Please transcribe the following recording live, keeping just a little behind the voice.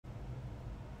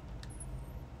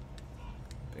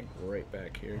right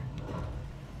back here.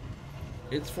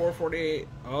 It's 4:48.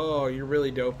 Oh, you're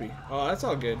really dopey. Oh, that's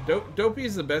all good. Dopey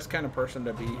is the best kind of person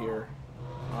to be here,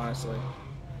 honestly.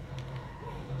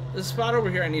 This spot over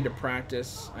here I need to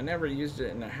practice. I never used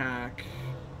it in a hack.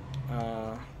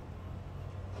 I've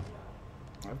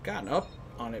gotten up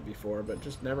on it before, but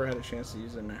just never had a chance to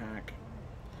use it in a hack.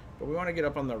 But we want to get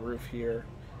up on the roof here.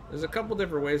 There's a couple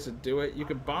different ways to do it. You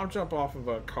could bomb jump off of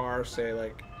a car, say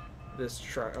like this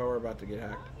truck. Oh, we're about to get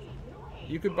hacked.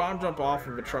 You could bomb jump off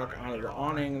of a truck onto the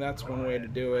awning. That's one way to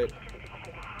do it.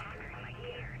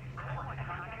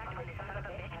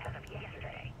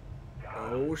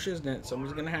 Oh, shiznit.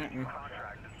 Someone's going to hack me.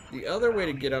 The other way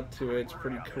to get up to it's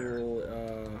pretty cool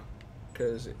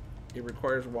because it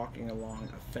requires walking along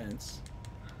a fence.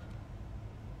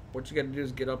 What you got to do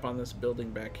is get up on this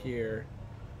building back here,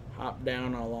 hop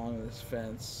down along this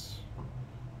fence,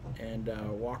 and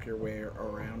walk your way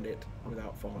around it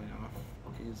without falling off.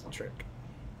 Is the trick.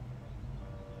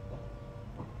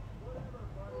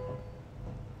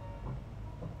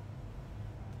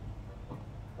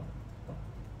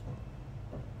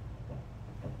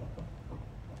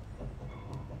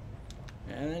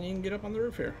 And then you can get up on the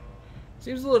roof here.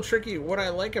 Seems a little tricky. What I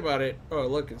like about it... Oh,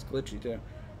 look, it's glitchy, too.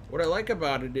 What I like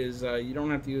about it is you don't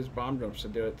have to use bomb jumps to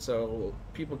do it, so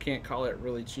people can't call it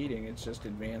really cheating. It's just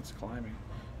advanced climbing.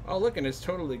 Oh, look, and it's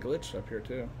totally glitched up here,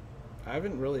 too. I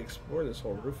haven't really explored this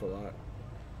whole roof a lot.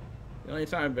 The only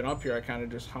time I've been up here, I kind of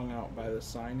just hung out by this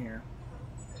sign here.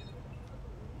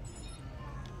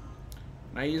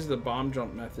 And I use the bomb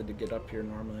jump method to get up here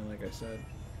normally, like I said.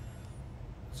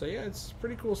 So, yeah, it's a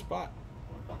pretty cool spot.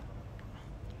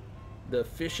 The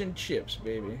fish and chips,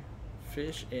 baby.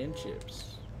 Fish and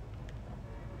chips.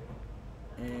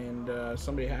 And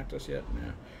somebody hacked us yet?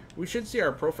 No. We should see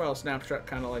our profile snapshot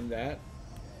kind of like that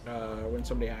when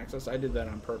somebody hacks us. I did that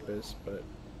on purpose, but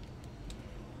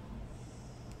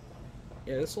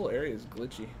yeah, this whole area is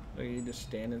glitchy. Like you just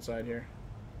stand inside here.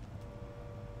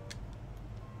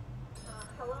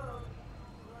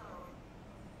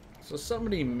 So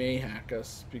somebody may hack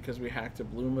us because we hacked a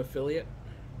Bloom affiliate,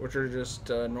 which are just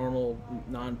normal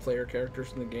non-player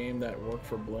characters in the game that work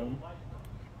for Bloom.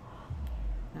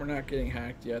 We're not getting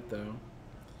hacked yet, though.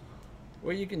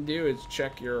 What you can do is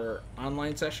check your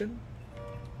online session,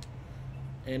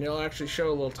 and it'll actually show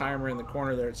a little timer in the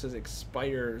corner there. It says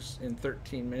expires in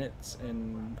 13 minutes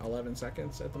and 11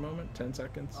 seconds at the moment, 10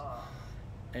 seconds.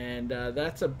 And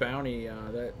that's a bounty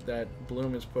that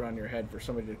Bloom has put on your head for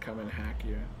somebody to come and hack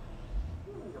you.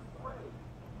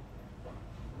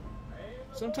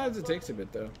 Sometimes it takes a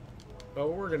bit, though. But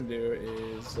what we're gonna do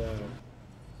is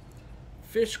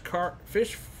fish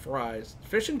fries,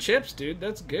 fish and chips, dude.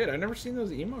 That's good. I've never seen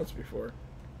those emotes before.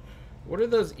 What are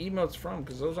those emotes from?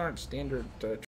 Because those aren't standard